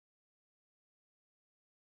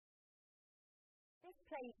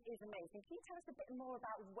place is amazing. Can you tell us a bit more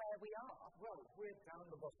about where we are? Well, we're down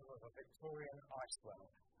the bottom of a Victorian ice well,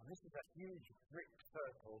 and this is a huge brick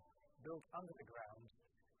circle built under the ground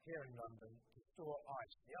here in London to store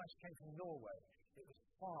ice. The ice came from Norway. It was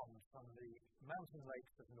farmed from the mountain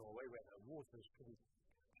lakes of Norway, where the water is pretty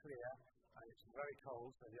clear and it's very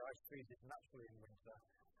cold, so the ice freezes naturally in winter.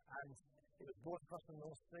 And it was brought across the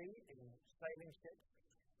North Sea in sailing ships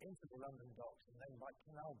into the London docks and then by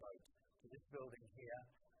canal boat to this building here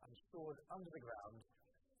and stored under the ground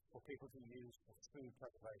for people to use for food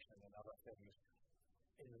preservation and other things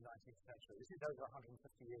in the 19th century. This is over 150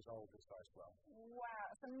 years old, this ice well. Wow,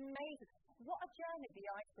 it's amazing. What a journey the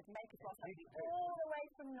ice would make as well. All the way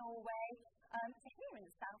from Norway to here in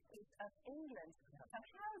the southeast of England. And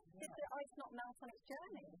how did the ice not melt on its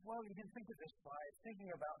journey? Well, you can think of this by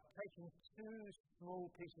thinking about taking two small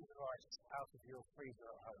pieces of ice out of your freezer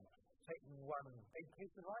at home. Take one big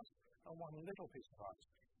piece of ice and one little piece of ice.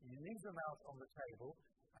 You leave them out on the table,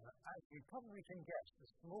 and as you probably can guess, the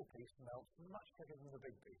small piece melts much quicker than the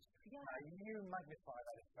big piece. Yeah. Now, you magnify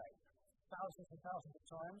that effect thousands and thousands of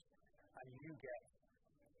times, and you get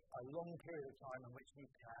a long period of time in which you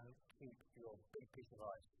can keep your big piece of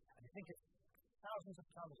ice. And you think it's thousands of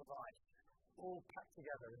tons of ice all packed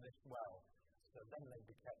together in this well, so then they'd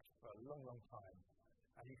be kept for a long, long time.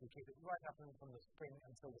 And you can keep it right up from the spring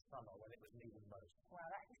until the summer when it was needed most. Wow,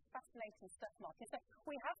 that is fascinating stuff, Martin. So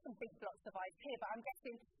we have some big blocks of ice here, but I'm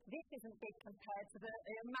guessing this isn't big compared to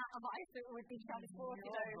the amount of ice that would be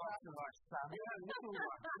transported over. Blocks of ice, Sam. Yeah,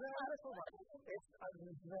 little one. It's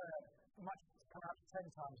much, perhaps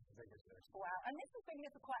 10 times as big as this. Wow, and this has been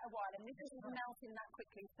here for quite a while, and this isn't melting that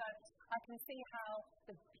quickly, so I can see how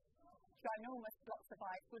the ginormous blocks of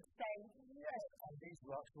ice would stay. Yes, and these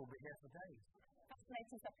blocks will be here for days.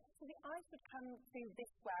 Fascinating stuff. So the ice would come through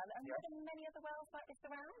this well, and were there many other wells like this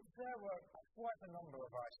around? There were quite a number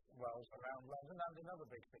of ice wells around London and in other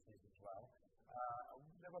big cities as well.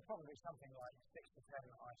 There were probably something like 6 to 10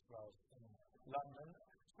 ice wells in London,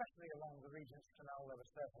 especially along the Regent's Canal. There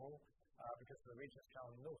were several, because the Regent's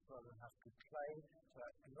Canal in North London has to be clay, so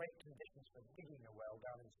great conditions for digging a well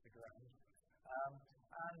down into the ground.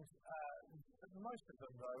 Most of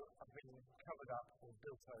them, though, have been covered up or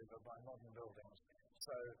built over by modern buildings.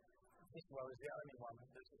 So this well is the only one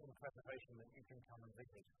that's in preservation that you can come and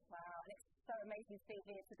visit. Wow, and it's so amazing to be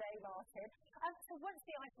here today, Martin. So once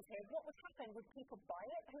the ice was here, what would happen? Would people buy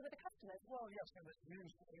it? Who were the customers? Well, yes, it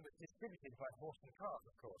was distributed by horse and cart,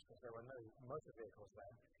 of course, because there were no motor vehicles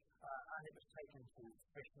then. And it was taken to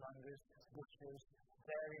fishmongers, butchers,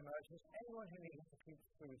 dairy merchants, anyone who needed to keep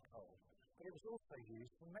food cold. But it was also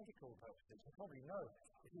used for medical purposes. You probably know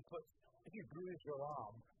if you bruise your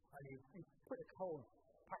arm and you put a cold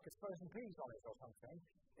pack of frozen peas on it or something,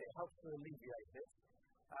 it helps to alleviate it.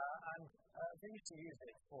 They used to use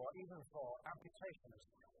it even for amputations.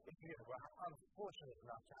 If you were unfortunate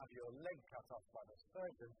enough to have your leg cut off by the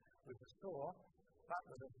surgeon with a saw, that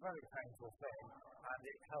was a very painful thing, and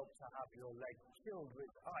it helped to have your leg chilled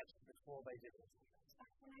with ice before they did it.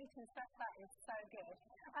 Fascinating stuff, that is so good.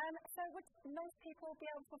 So would most people be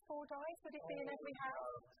able to afford ice? Would it be in every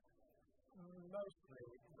house? Mostly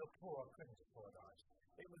the poor couldn't afford ice.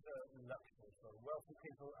 It was a luxury for wealthy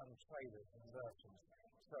people and traders and merchants.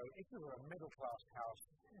 So if you were a middle-class house,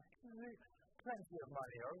 plenty of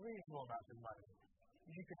money, or a reasonable amount of money,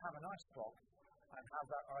 you could have an ice box and have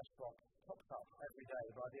that ice box topped up every day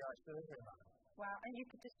by the ice delivery man. Wow, and you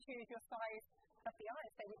could just choose your size of the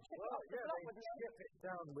ice. They would chip off the block with the ice. Chip it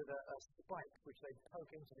down with a spike which they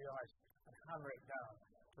poke into the ice and hammer it down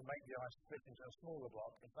to make the ice fit into a smaller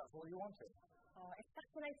block if that's all you wanted. Oh, it's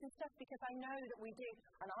fascinating stuff because I know that we do,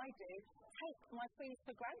 and I do, take my food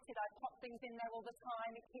for granted. I pop things in there all the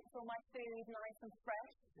time. It keeps all my food nice and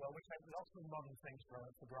fresh. Well, we take lots of modern things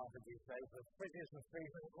for granted these days. The fridges and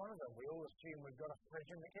freezers is one of them. We all assume we've got a fridge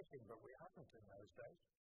in the kitchen, but we haven't.